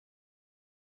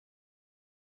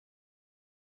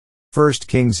1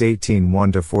 Kings 18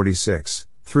 1-46,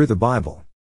 through the Bible.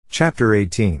 Chapter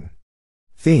 18.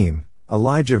 Theme: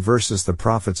 Elijah versus the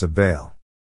prophets of Baal.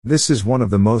 This is one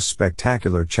of the most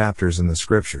spectacular chapters in the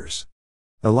scriptures.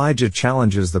 Elijah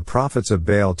challenges the prophets of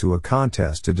Baal to a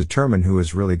contest to determine who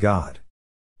is really God.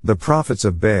 The prophets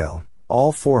of Baal,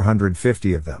 all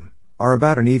 450 of them, are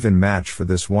about an even match for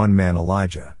this one man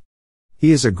Elijah.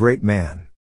 He is a great man.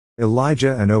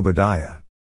 Elijah and Obadiah.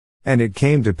 And it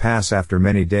came to pass after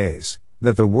many days,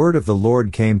 that the word of the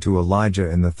Lord came to Elijah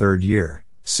in the 3rd year,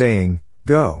 saying,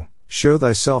 Go, show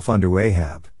thyself unto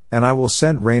Ahab, and I will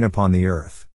send rain upon the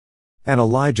earth. And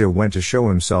Elijah went to show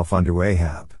himself unto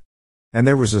Ahab. And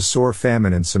there was a sore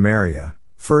famine in Samaria.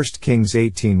 1 Kings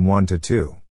 18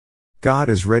 1-2. God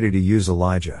is ready to use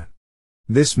Elijah.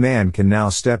 This man can now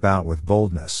step out with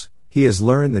boldness. He has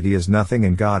learned that he is nothing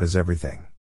and God is everything.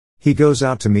 He goes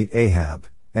out to meet Ahab,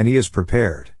 and he is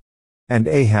prepared. And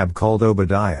Ahab called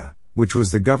Obadiah, which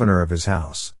was the governor of his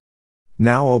house.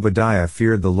 Now Obadiah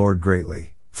feared the Lord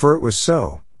greatly, for it was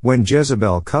so, when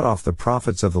Jezebel cut off the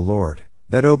prophets of the Lord,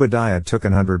 that Obadiah took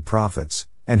 100 prophets,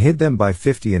 and hid them by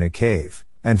 50 in a cave,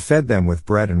 and fed them with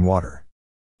bread and water.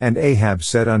 And Ahab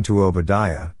said unto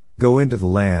Obadiah, Go into the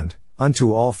land,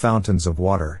 unto all fountains of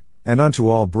water, and unto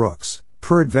all brooks,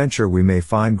 peradventure we may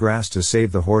find grass to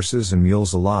save the horses and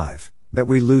mules alive, that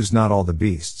we lose not all the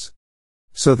beasts.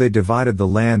 So they divided the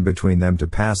land between them to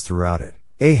pass throughout it.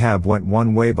 Ahab went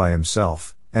one way by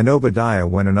himself, and Obadiah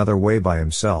went another way by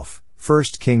himself. 1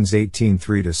 Kings 18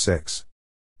 3-6.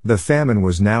 The famine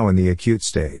was now in the acute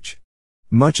stage.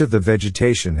 Much of the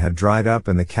vegetation had dried up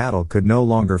and the cattle could no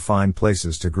longer find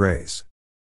places to graze.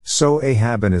 So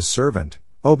Ahab and his servant,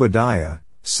 Obadiah,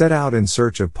 set out in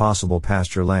search of possible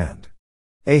pasture land.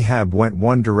 Ahab went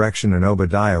one direction and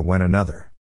Obadiah went another.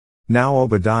 Now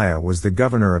Obadiah was the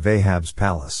governor of Ahab's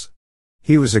palace.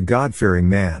 He was a God-fearing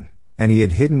man, and he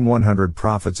had hidden 100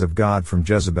 prophets of God from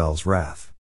Jezebel's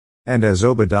wrath. And as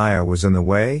Obadiah was in the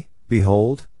way,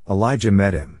 behold, Elijah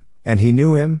met him, and he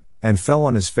knew him, and fell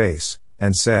on his face,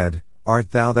 and said,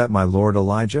 Art thou that my lord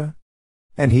Elijah?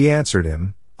 And he answered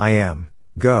him, I am.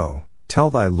 Go, tell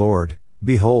thy lord,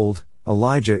 behold,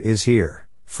 Elijah is here.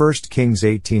 1 Kings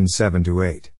 18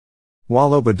 7-8.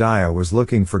 While Obadiah was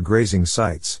looking for grazing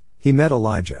sites, he met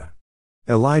Elijah.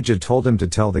 Elijah told him to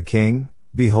tell the king,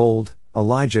 Behold,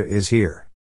 Elijah is here.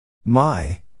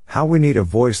 My, how we need a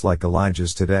voice like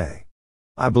Elijah's today.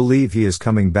 I believe he is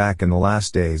coming back in the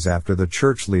last days after the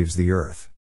church leaves the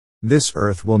earth. This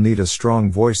earth will need a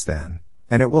strong voice then,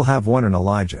 and it will have one in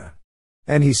Elijah.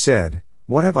 And he said,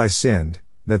 What have I sinned,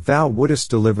 that thou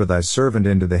wouldest deliver thy servant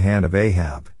into the hand of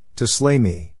Ahab, to slay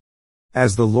me?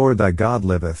 As the Lord thy God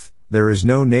liveth, there is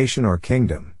no nation or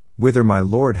kingdom, whither my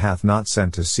Lord hath not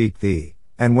sent to seek thee.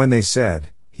 And when they said,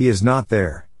 He is not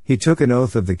there, he took an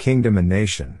oath of the kingdom and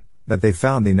nation, that they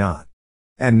found thee not.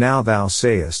 And now thou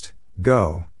sayest,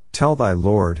 Go, tell thy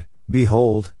Lord,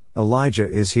 behold, Elijah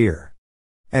is here.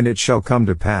 And it shall come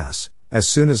to pass, as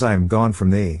soon as I am gone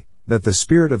from thee, that the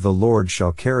Spirit of the Lord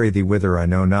shall carry thee whither I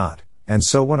know not, and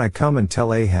so when I come and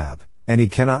tell Ahab, and he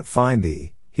cannot find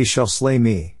thee, he shall slay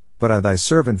me, but I thy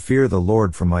servant fear the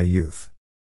Lord from my youth.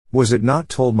 Was it not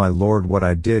told my Lord what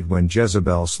I did when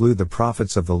Jezebel slew the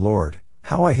prophets of the Lord,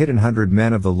 how I hid 100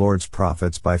 men of the Lord's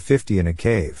prophets by 50 in a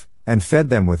cave, and fed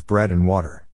them with bread and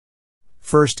water?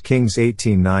 1 Kings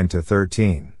 18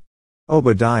 9-13.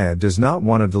 Obadiah does not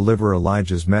want to deliver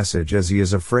Elijah's message as he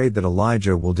is afraid that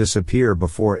Elijah will disappear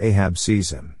before Ahab sees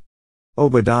him.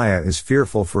 Obadiah is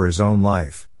fearful for his own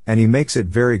life, and he makes it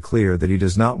very clear that he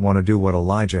does not want to do what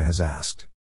Elijah has asked.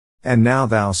 And now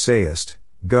thou sayest,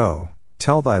 Go,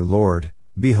 tell thy Lord,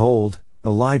 behold,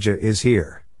 Elijah is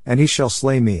here, and he shall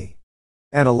slay me.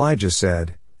 And Elijah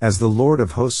said, As the Lord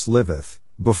of hosts liveth,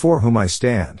 before whom I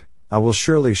stand, I will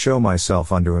surely show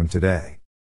myself unto him today.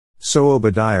 So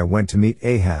Obadiah went to meet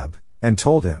Ahab, and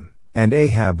told him, and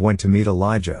Ahab went to meet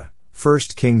Elijah. 1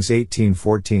 Kings 18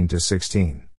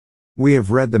 14-16. We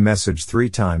have read the message 3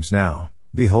 times now.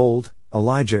 Behold,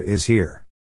 Elijah is here.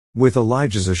 With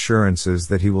Elijah's assurances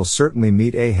that he will certainly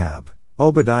meet Ahab,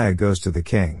 Obadiah goes to the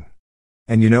king.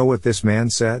 And you know what this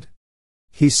man said?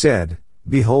 He said,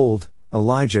 Behold,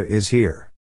 Elijah is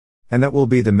here. And that will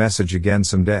be the message again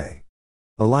someday.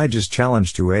 Elijah's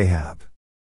challenge to Ahab.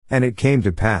 And it came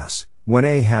to pass, when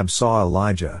Ahab saw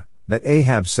Elijah, that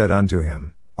Ahab said unto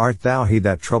him, Art thou he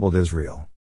that troubled Israel?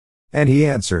 And he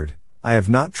answered, I have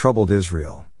not troubled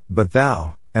Israel, but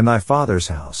thou, and thy father's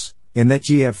house, in that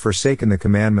ye have forsaken the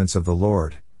commandments of the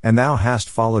Lord, and thou hast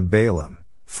followed Baalim.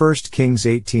 1 Kings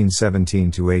 18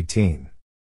 17-18.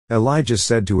 Elijah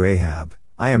said to Ahab,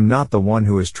 I am not the one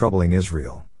who is troubling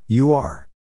Israel, you are.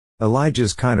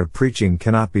 Elijah's kind of preaching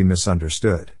cannot be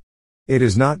misunderstood. It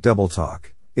is not double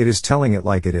talk, it is telling it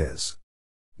like it is.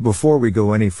 Before we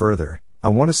go any further, I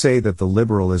want to say that the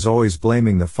liberal is always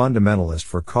blaming the fundamentalist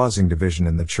for causing division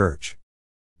in the church.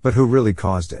 But who really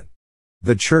caused it?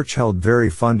 The church held very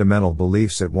fundamental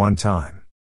beliefs at one time.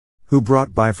 Who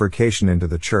brought bifurcation into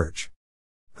the church?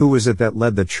 Who was it that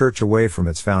led the church away from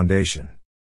its foundation?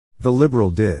 The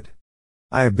liberal did.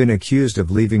 I have been accused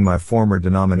of leaving my former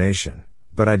denomination,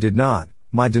 but I did not.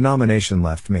 My denomination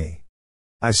left me.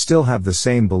 I still have the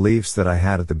same beliefs that I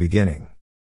had at the beginning.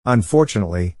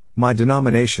 Unfortunately, my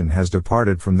denomination has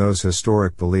departed from those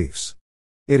historic beliefs.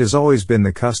 It has always been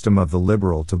the custom of the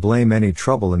liberal to blame any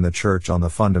trouble in the church on the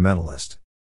fundamentalist.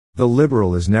 The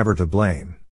liberal is never to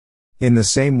blame. In the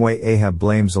same way Ahab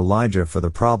blames Elijah for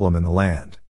the problem in the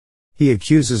land. He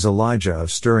accuses Elijah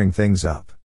of stirring things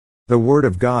up. The word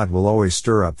of God will always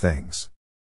stir up things.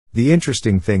 The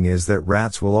interesting thing is that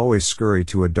rats will always scurry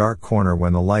to a dark corner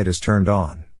when the light is turned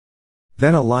on.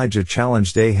 Then Elijah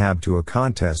challenged Ahab to a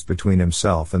contest between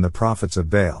himself and the prophets of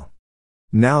Baal.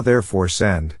 Now therefore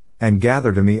send, and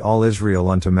gather to me all Israel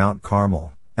unto Mount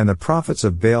Carmel, and the prophets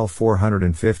of Baal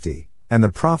 450, and the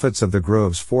prophets of the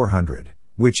groves 400,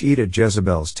 which eat at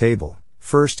Jezebel's table.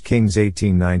 1 Kings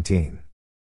 18:19.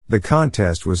 The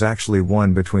contest was actually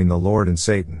one between the Lord and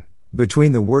Satan,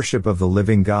 between the worship of the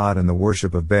living God and the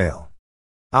worship of Baal.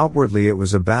 Outwardly it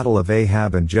was a battle of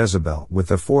Ahab and Jezebel with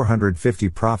the 450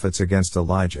 prophets against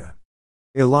Elijah.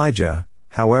 Elijah,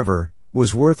 however,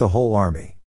 was worth a whole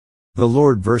army. The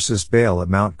Lord versus Baal at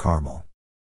Mount Carmel.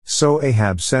 So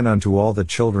Ahab sent unto all the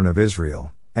children of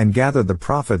Israel, and gathered the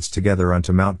prophets together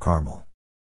unto Mount Carmel.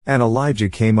 And Elijah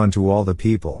came unto all the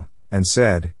people, and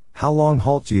said, How long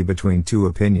halt ye between two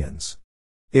opinions?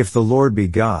 If the Lord be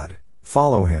God,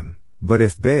 follow him, but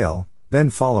if Baal, then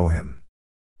follow him.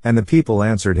 And the people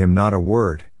answered him not a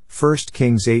word. 1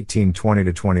 Kings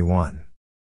 18:20-21.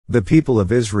 The people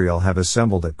of Israel have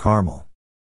assembled at Carmel.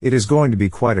 It is going to be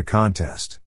quite a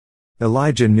contest.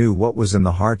 Elijah knew what was in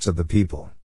the hearts of the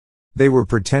people. They were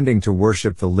pretending to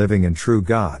worship the living and true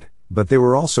God, but they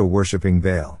were also worshiping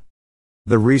Baal.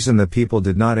 The reason the people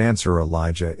did not answer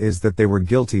Elijah is that they were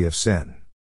guilty of sin.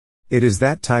 It is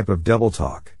that type of double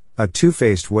talk, a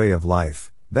two-faced way of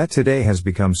life, that today has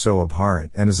become so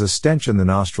abhorrent and is a stench in the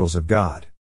nostrils of God.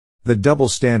 The double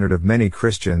standard of many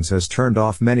Christians has turned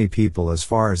off many people as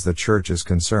far as the church is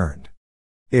concerned.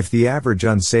 If the average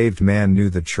unsaved man knew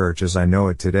the church as I know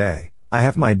it today, I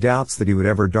have my doubts that he would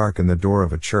ever darken the door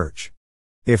of a church.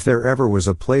 If there ever was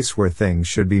a place where things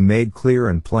should be made clear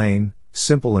and plain,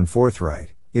 simple and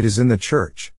forthright, it is in the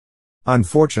church.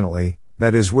 Unfortunately,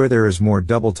 that is where there is more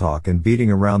double talk and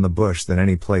beating around the bush than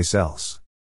any place else.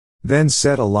 Then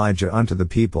said Elijah unto the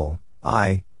people,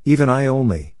 I, even I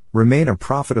only, remain a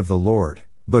prophet of the Lord,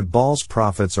 but Baal's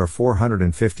prophets are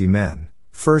 450 men.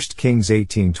 1 Kings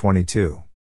 18:22.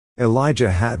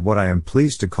 Elijah had what I am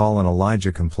pleased to call an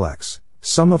Elijah complex.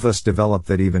 Some of us develop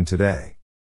that even today.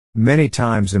 Many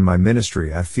times in my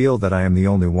ministry I feel that I am the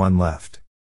only one left.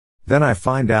 Then I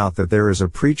find out that there is a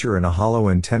preacher in a hollow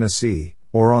in Tennessee,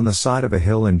 or on the side of a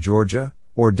hill in Georgia,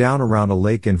 or down around a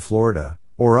lake in Florida,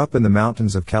 or up in the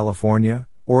mountains of California,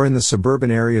 or in the suburban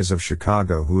areas of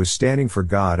Chicago who is standing for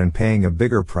God and paying a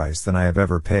bigger price than I have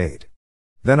ever paid.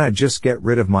 Then I just get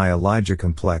rid of my Elijah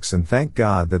complex and thank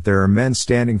God that there are men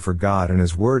standing for God and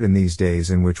His Word in these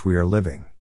days in which we are living.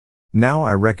 Now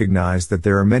I recognize that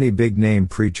there are many big-name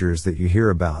preachers that you hear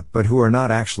about but who are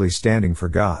not actually standing for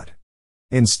God.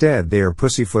 Instead they are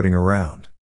pussyfooting around.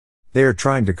 They are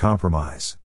trying to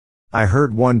compromise. I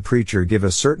heard one preacher give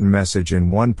a certain message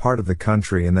in one part of the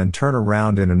country and then turn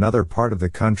around in another part of the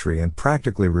country and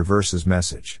practically reverse his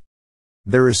message.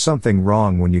 There is something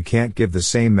wrong when you can't give the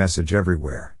same message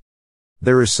everywhere.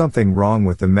 There is something wrong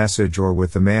with the message or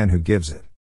with the man who gives it.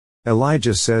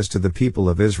 Elijah says to the people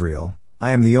of Israel,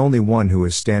 I am the only one who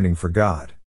is standing for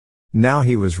God. Now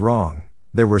he was wrong.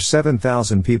 There were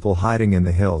 7,000 people hiding in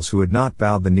the hills who had not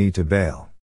bowed the knee to Baal.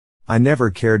 I never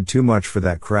cared too much for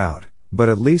that crowd, but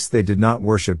at least they did not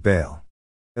worship Baal.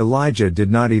 Elijah did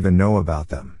not even know about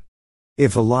them.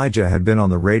 If Elijah had been on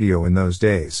the radio in those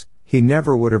days, he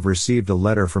never would have received a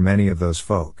letter from any of those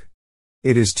folk.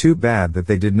 It is too bad that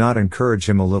they did not encourage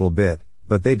him a little bit,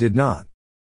 but they did not.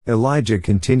 Elijah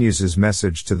continues his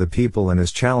message to the people and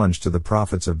his challenge to the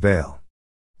prophets of Baal.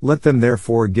 Let them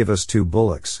therefore give us 2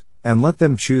 bullocks, and let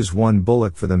them choose 1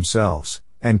 bullock for themselves,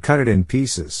 and cut it in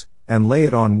pieces, and lay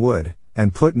it on wood,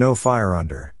 and put no fire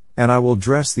under. And I will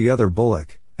dress the other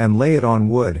bullock, and lay it on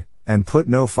wood, and put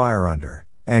no fire under,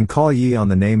 and call ye on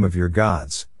the name of your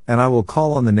gods, and I will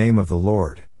call on the name of the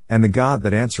Lord, and the God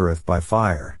that answereth by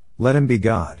fire, let him be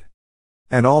God.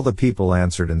 And all the people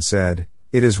answered and said,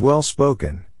 It is well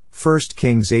spoken. 1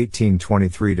 Kings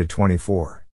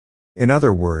 18:23-24. In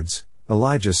other words,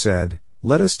 Elijah said,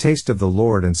 Let us taste of the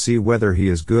Lord and see whether he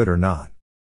is good or not.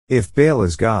 If Baal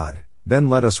is God, then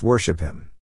let us worship him.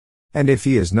 And if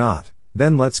he is not,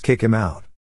 then let's kick him out.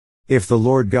 If the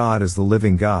Lord God is the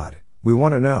living God, we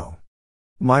want to know.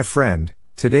 My friend,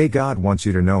 today God wants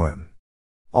you to know him.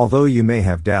 Although you may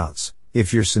have doubts,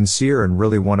 if you're sincere and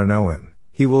really want to know him,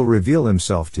 he will reveal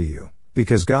himself to you,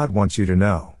 because God wants you to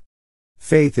know.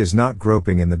 Faith is not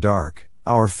groping in the dark,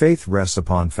 our faith rests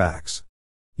upon facts.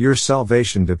 Your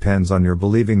salvation depends on your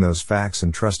believing those facts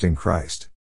and trusting Christ.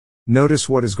 Notice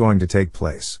what is going to take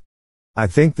place. I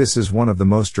think this is one of the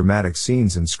most dramatic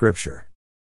scenes in Scripture.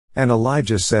 And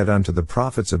Elijah said unto the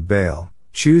prophets of Baal,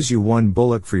 Choose you one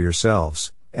bullock for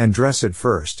yourselves, and dress it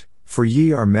first, for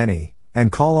ye are many,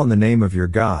 and call on the name of your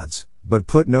gods, but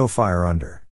put no fire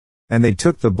under. And they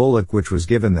took the bullock which was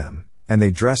given them, and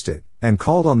they dressed it, and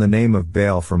called on the name of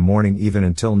Baal from morning even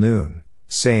until noon,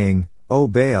 saying, O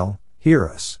Baal, hear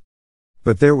us.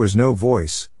 But there was no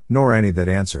voice, nor any that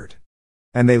answered.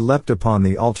 And they leapt upon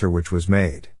the altar which was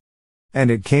made. And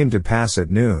it came to pass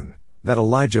at noon, that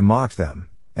Elijah mocked them,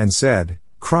 and said,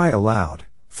 Cry aloud,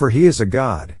 for he is a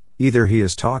god, either he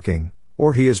is talking,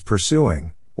 or he is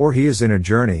pursuing, or he is in a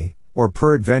journey, or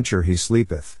peradventure he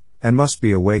sleepeth, and must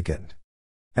be awakened.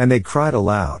 And they cried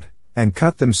aloud, and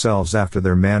cut themselves after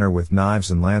their manner with knives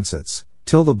and lancets,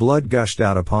 till the blood gushed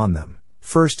out upon them.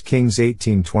 1 Kings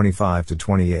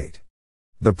 18:25-28.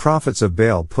 The prophets of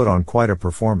Baal put on quite a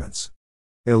performance.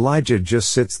 Elijah just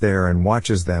sits there and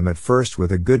watches them at first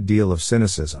with a good deal of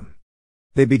cynicism.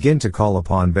 They begin to call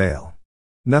upon Baal.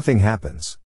 Nothing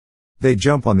happens. They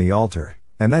jump on the altar,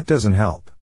 and that doesn't help.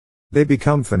 They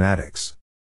become fanatics.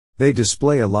 They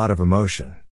display a lot of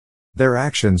emotion. Their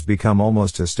actions become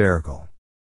almost hysterical.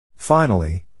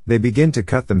 Finally, they begin to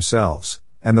cut themselves,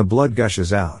 and the blood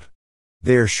gushes out.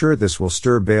 They are sure this will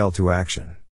stir Baal to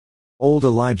action. Old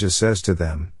Elijah says to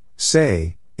them,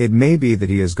 Say, it may be that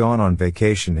he has gone on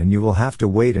vacation and you will have to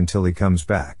wait until he comes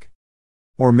back.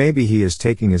 Or maybe he is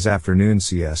taking his afternoon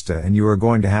siesta and you are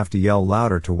going to have to yell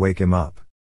louder to wake him up.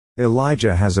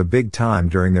 Elijah has a big time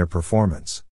during their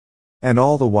performance. And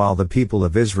all the while the people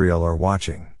of Israel are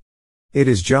watching. It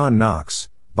is John Knox,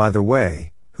 by the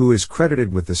way, who is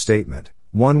credited with the statement,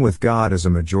 "One with God is a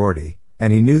majority,"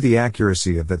 and he knew the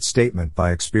accuracy of that statement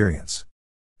by experience.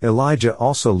 Elijah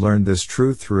also learned this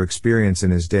truth through experience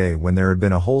in his day when there had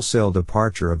been a wholesale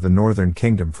departure of the northern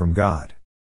kingdom from God.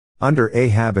 Under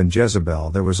Ahab and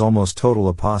Jezebel there was almost total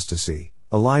apostasy.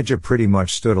 Elijah pretty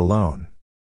much stood alone.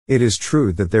 It is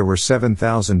true that there were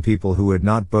 7,000 people who had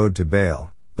not bowed to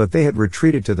Baal, but they had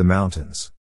retreated to the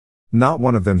mountains. Not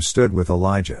one of them stood with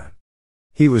Elijah.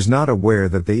 He was not aware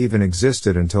that they even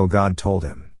existed until God told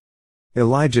him.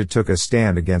 Elijah took a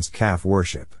stand against calf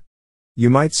worship. You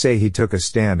might say he took a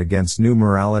stand against new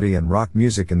morality and rock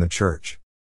music in the church.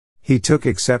 He took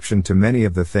exception to many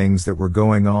of the things that were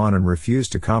going on and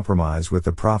refused to compromise with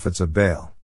the prophets of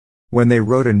Baal. When they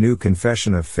wrote a new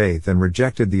confession of faith and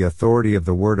rejected the authority of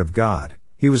the Word of God,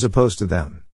 he was opposed to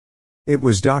them. It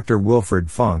was Dr. Wilfred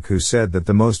Funk who said that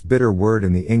the most bitter word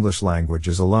in the English language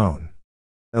is alone.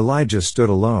 Elijah stood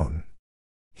alone.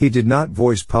 He did not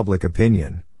voice public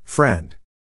opinion, friend.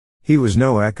 He was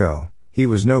no echo, he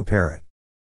was no parrot.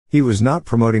 He was not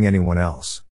promoting anyone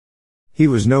else. He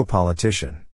was no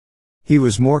politician. He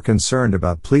was more concerned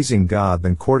about pleasing God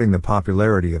than courting the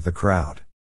popularity of the crowd.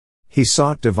 He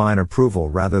sought divine approval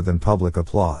rather than public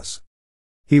applause.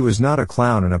 He was not a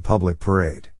clown in a public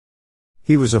parade.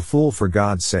 He was a fool for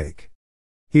God's sake.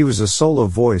 He was a solo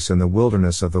voice in the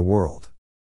wilderness of the world.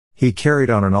 He carried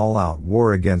on an all-out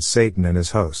war against Satan and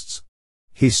his hosts.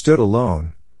 He stood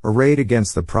alone, arrayed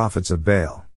against the prophets of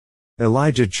Baal.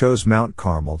 Elijah chose Mount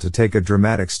Carmel to take a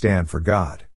dramatic stand for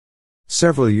God.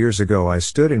 Several years ago I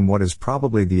stood in what is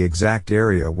probably the exact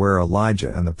area where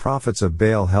Elijah and the prophets of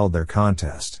Baal held their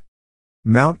contest.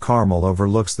 Mount Carmel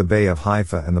overlooks the Bay of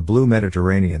Haifa and the blue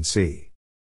Mediterranean Sea.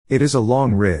 It is a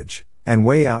long ridge, and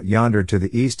way out yonder to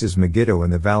the east is Megiddo in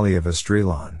the valley of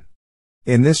Esdraelon.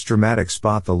 In this dramatic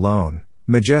spot the lone,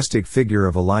 majestic figure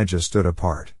of Elijah stood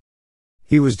apart.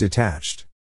 He was detached.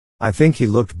 I think he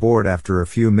looked bored after a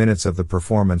few minutes of the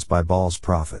performance by Baal's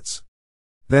prophets.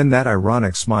 Then that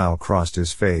ironic smile crossed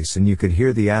his face and you could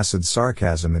hear the acid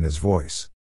sarcasm in his voice.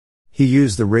 He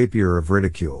used the rapier of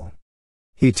ridicule.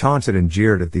 He taunted and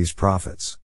jeered at these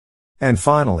prophets. And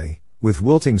finally, with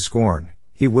wilting scorn,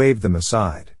 he waved them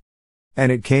aside.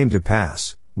 And it came to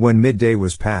pass, when midday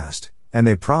was past, and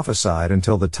they prophesied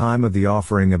until the time of the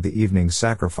offering of the evening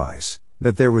sacrifice,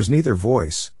 that there was neither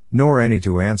voice, nor any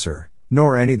to answer,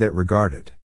 nor any that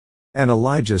regarded. And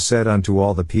Elijah said unto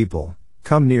all the people,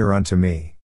 Come near unto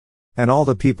me. And all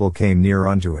the people came near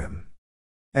unto him.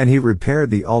 And he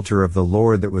repaired the altar of the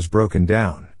Lord that was broken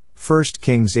down. 1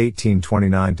 Kings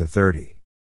 18:29-30.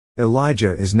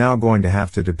 Elijah is now going to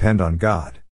have to depend on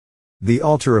God. The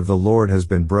altar of the Lord has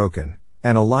been broken,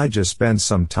 and Elijah spends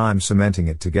some time cementing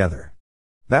it together.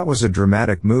 That was a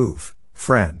dramatic move,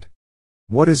 friend.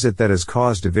 What is it that has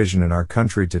caused division in our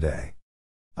country today?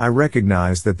 I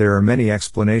recognize that there are many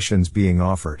explanations being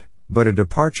offered, but a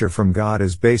departure from God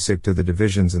is basic to the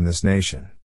divisions in this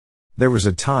nation. There was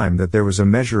a time that there was a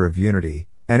measure of unity,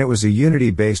 and it was a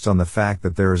unity based on the fact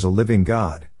that there is a living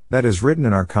God, that is written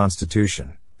in our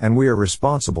Constitution, and we are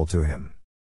responsible to Him.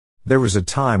 There was a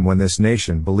time when this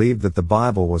nation believed that the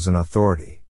Bible was an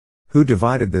authority. Who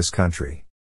divided this country?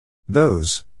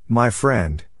 Those, my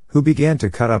friend, who began to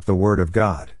cut up the Word of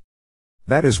God.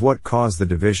 That is what caused the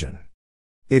division.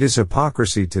 It is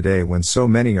hypocrisy today when so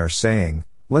many are saying,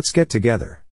 let's get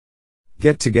together.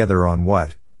 Get together on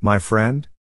what, my friend?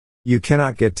 You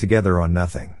cannot get together on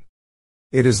nothing.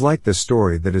 It is like the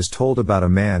story that is told about a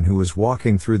man who was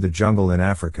walking through the jungle in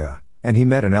Africa, and he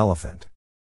met an elephant.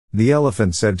 The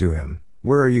elephant said to him,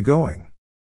 Where are you going?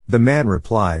 The man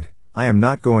replied, I am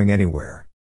not going anywhere.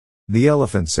 The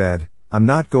elephant said, I'm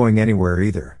not going anywhere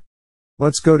either.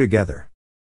 Let's go together.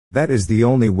 That is the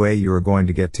only way you are going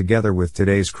to get together with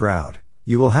today's crowd.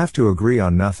 You will have to agree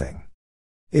on nothing.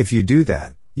 If you do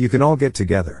that, you can all get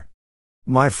together.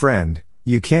 My friend,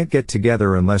 you can't get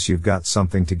together unless you've got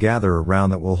something to gather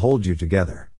around that will hold you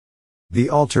together. The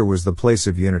altar was the place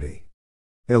of unity.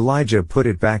 Elijah put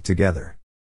it back together.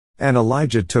 And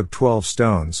Elijah took 12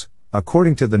 stones,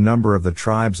 according to the number of the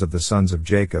tribes of the sons of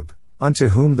Jacob, unto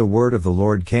whom the word of the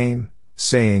Lord came,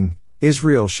 saying,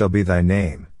 Israel shall be thy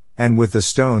name. And with the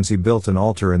stones he built an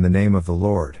altar in the name of the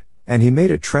Lord, and he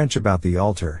made a trench about the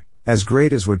altar, as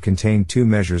great as would contain 2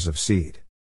 measures of seed.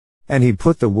 And he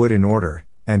put the wood in order,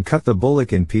 and cut the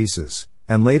bullock in pieces,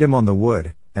 and laid him on the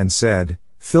wood, and said,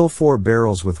 Fill 4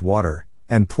 barrels with water,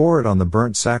 and pour it on the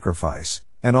burnt sacrifice,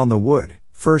 and on the wood.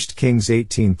 1 Kings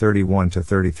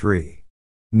 18:31-33.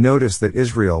 Notice that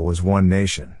Israel was one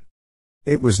nation.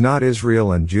 It was not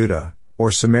Israel and Judah,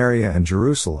 or Samaria and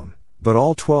Jerusalem, but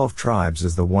all 12 tribes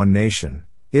as the one nation,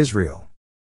 Israel.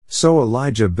 So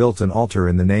Elijah built an altar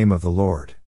in the name of the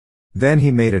Lord. Then he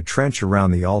made a trench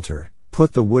around the altar,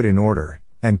 put the wood in order,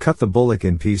 and cut the bullock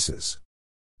in pieces.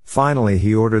 Finally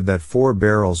he ordered that 4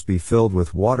 barrels be filled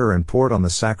with water and poured on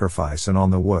the sacrifice and on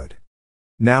the wood.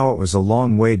 Now it was a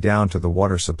long way down to the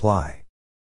water supply.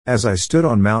 As I stood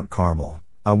on Mount Carmel,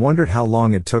 I wondered how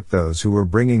long it took those who were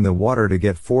bringing the water to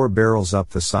get 4 barrels up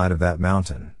the side of that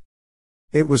mountain.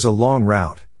 It was a long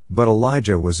route, but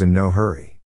Elijah was in no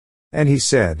hurry. And he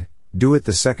said, Do it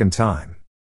the second time.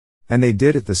 And they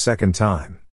did it the second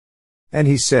time. And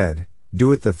he said,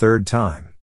 Do it the third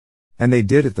time. And they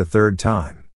did it the third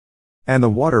time. And the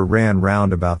water ran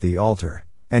round about the altar,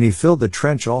 and he filled the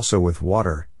trench also with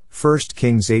water. 1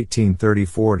 Kings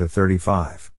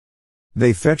 18:34-35.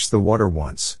 They fetched the water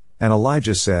once, and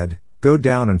Elijah said, Go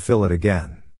down and fill it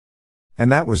again. And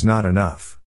that was not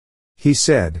enough. He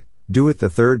said, Do it the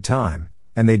third time,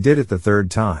 and they did it the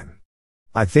third time.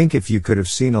 I think if you could have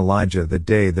seen Elijah that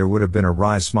day there would have been a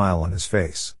wry smile on his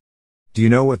face. Do you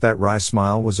know what that wry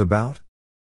smile was about?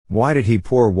 Why did he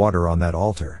pour water on that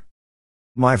altar?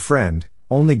 My friend,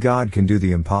 only God can do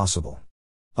the impossible.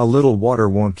 A little water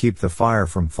won't keep the fire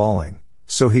from falling,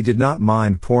 so he did not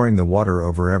mind pouring the water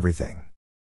over everything.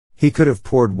 He could have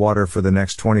poured water for the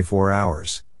next 24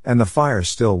 hours, and the fire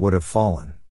still would have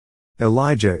fallen.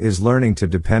 Elijah is learning to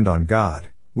depend on God,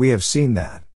 we have seen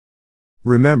that.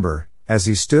 Remember, as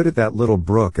he stood at that little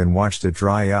brook and watched it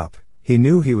dry up, he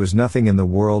knew he was nothing in the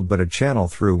world but a channel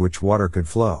through which water could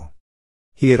flow.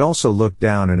 He had also looked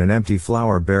down in an empty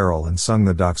flour barrel and sung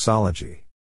the doxology.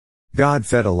 God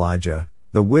fed Elijah,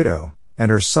 the widow, and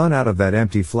her son out of that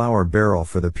empty flour barrel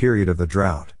for the period of the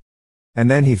drought. And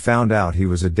then he found out he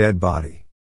was a dead body.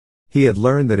 He had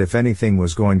learned that if anything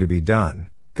was going to be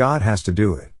done, God has to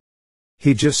do it.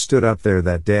 He just stood up there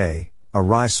that day, a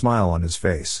wry smile on his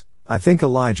face. I think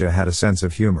Elijah had a sense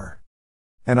of humor.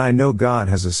 And I know God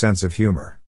has a sense of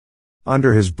humor.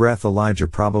 Under his breath Elijah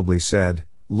probably said,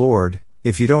 Lord,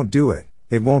 if you don't do it,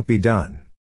 it won't be done.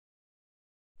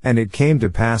 And it came to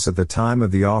pass at the time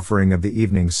of the offering of the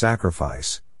evening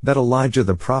sacrifice, that Elijah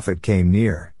the prophet came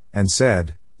near, and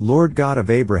said, Lord God of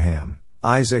Abraham,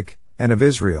 Isaac, and of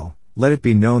Israel, let it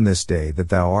be known this day that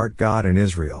thou art God in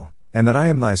Israel, and that I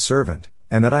am thy servant,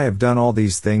 and that I have done all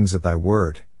these things at thy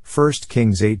word. 1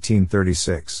 Kings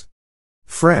 18:36.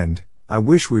 Friend, I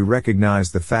wish we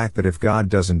recognized the fact that if God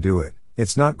doesn't do it,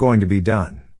 It's not going to be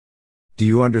done. Do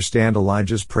you understand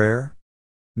Elijah's prayer?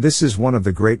 This is one of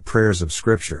the great prayers of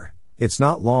Scripture. It's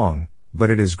not long, but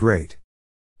it is great.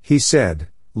 He said,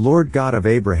 Lord God of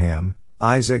Abraham,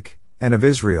 Isaac, and of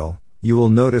Israel. You will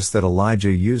notice that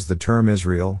Elijah used the term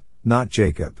Israel, not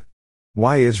Jacob.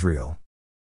 Why Israel?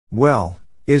 Well,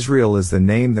 Israel is the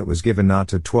name that was given not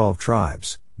to 12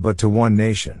 tribes, but to one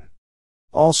nation.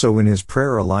 Also in his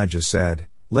prayer Elijah said,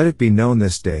 Let it be known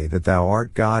this day that thou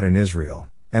art God in Israel,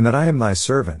 and that I am thy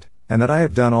servant, and that I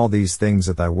have done all these things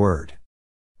at thy word.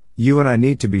 You and I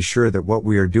need to be sure that what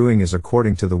we are doing is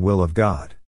according to the will of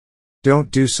God.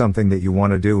 Don't do something that you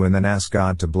want to do and then ask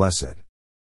God to bless it.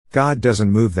 God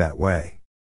doesn't move that way.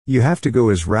 You have to go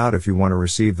his route if you want to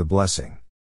receive the blessing.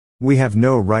 We have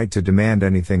no right to demand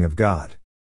anything of God.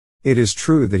 It is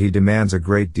true that he demands a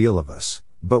great deal of us,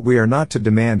 but we are not to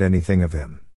demand anything of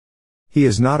him. He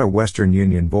is not a Western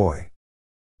Union boy.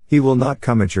 He will not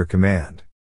come at your command.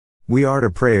 We are to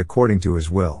pray according to his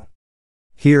will.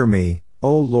 Hear me,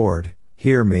 O Lord,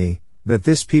 hear me, that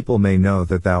this people may know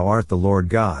that thou art the Lord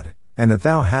God, and that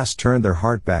thou hast turned their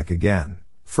heart back again.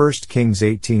 1 Kings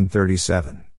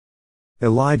 18:37.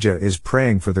 Elijah is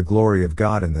praying for the glory of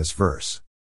God in this verse.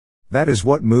 That is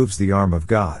what moves the arm of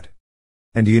God.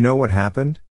 And do you know what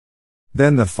happened?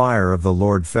 Then the fire of the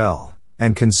Lord fell,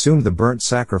 and consumed the burnt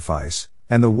sacrifice,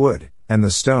 and the wood, and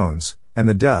the stones, and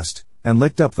the dust, and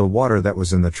licked up the water that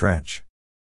was in the trench.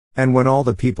 And when all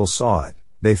the people saw it,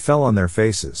 they fell on their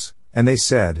faces, and they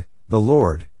said, The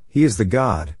Lord, he is the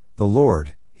God, the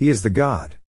Lord, he is the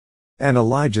God. And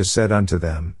Elijah said unto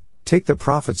them, Take the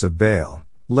prophets of Baal,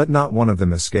 let not one of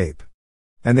them escape.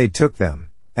 And they took them,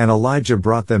 and Elijah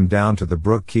brought them down to the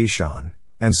brook Kishon,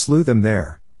 and slew them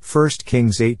there. 1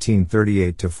 Kings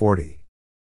 18:38-40.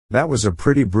 That was a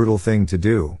pretty brutal thing to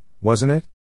do, wasn't it?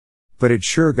 But it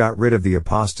sure got rid of the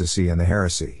apostasy and the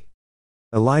heresy.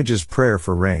 Elijah's prayer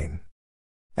for rain.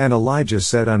 And Elijah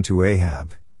said unto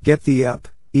Ahab, Get thee up,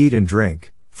 eat and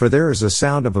drink, for there is a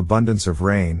sound of abundance of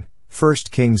rain.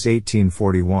 1 Kings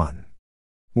 18:41.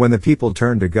 When the people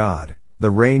turned to God,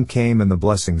 the rain came and the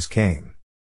blessings came.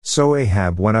 So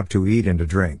Ahab went up to eat and to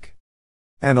drink.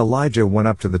 And Elijah went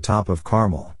up to the top of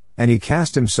Carmel, and he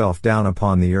cast himself down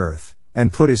upon the earth,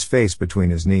 and put his face between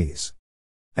his knees.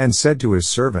 And said to his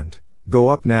servant, Go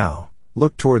up now,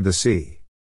 look toward the sea.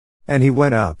 And he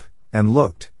went up, and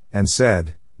looked, and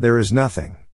said, There is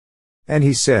nothing. And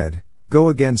he said, Go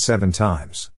again 7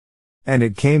 times. And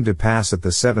it came to pass at the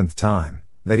 7th time,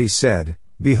 that he said,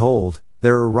 Behold,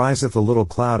 there ariseth a little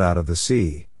cloud out of the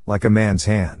sea, like a man's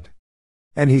hand.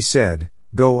 And he said,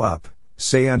 Go up,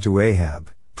 say unto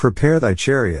Ahab, Prepare thy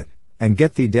chariot, and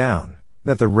get thee down,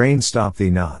 that the rain stop thee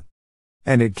not.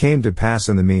 And it came to pass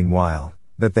in the meanwhile,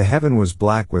 that the heaven was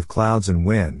black with clouds and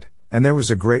wind, and there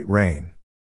was a great rain.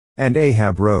 And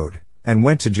Ahab rode, and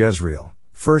went to Jezreel.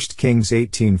 1 Kings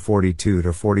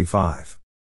 18:42-45.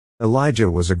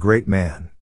 Elijah was a great man.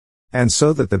 And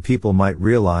so that the people might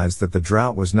realize that the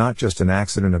drought was not just an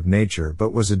accident of nature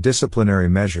but was a disciplinary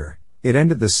measure, it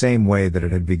ended the same way that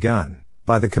it had begun,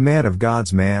 by the command of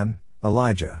God's man,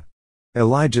 Elijah.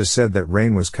 Elijah said that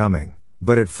rain was coming,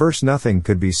 but at first nothing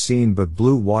could be seen but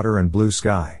blue water and blue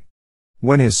sky.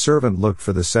 When his servant looked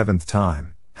for the 7th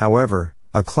time, however,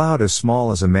 a cloud as small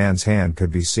as a man's hand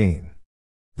could be seen.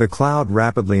 The cloud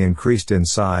rapidly increased in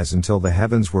size until the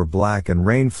heavens were black and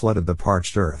rain flooded the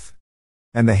parched earth.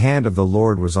 And the hand of the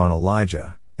Lord was on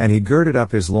Elijah, and he girded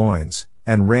up his loins,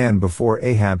 and ran before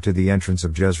Ahab to the entrance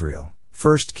of Jezreel.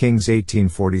 1 Kings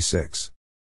 18:46.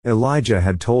 Elijah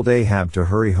had told Ahab to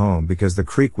hurry home because the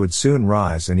creek would soon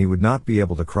rise and he would not be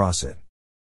able to cross it.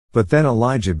 But then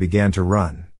Elijah began to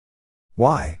run.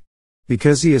 Why?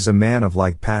 Because he is a man of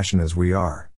like passion as we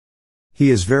are.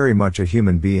 He is very much a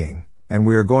human being, and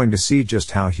we are going to see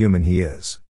just how human he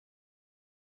is.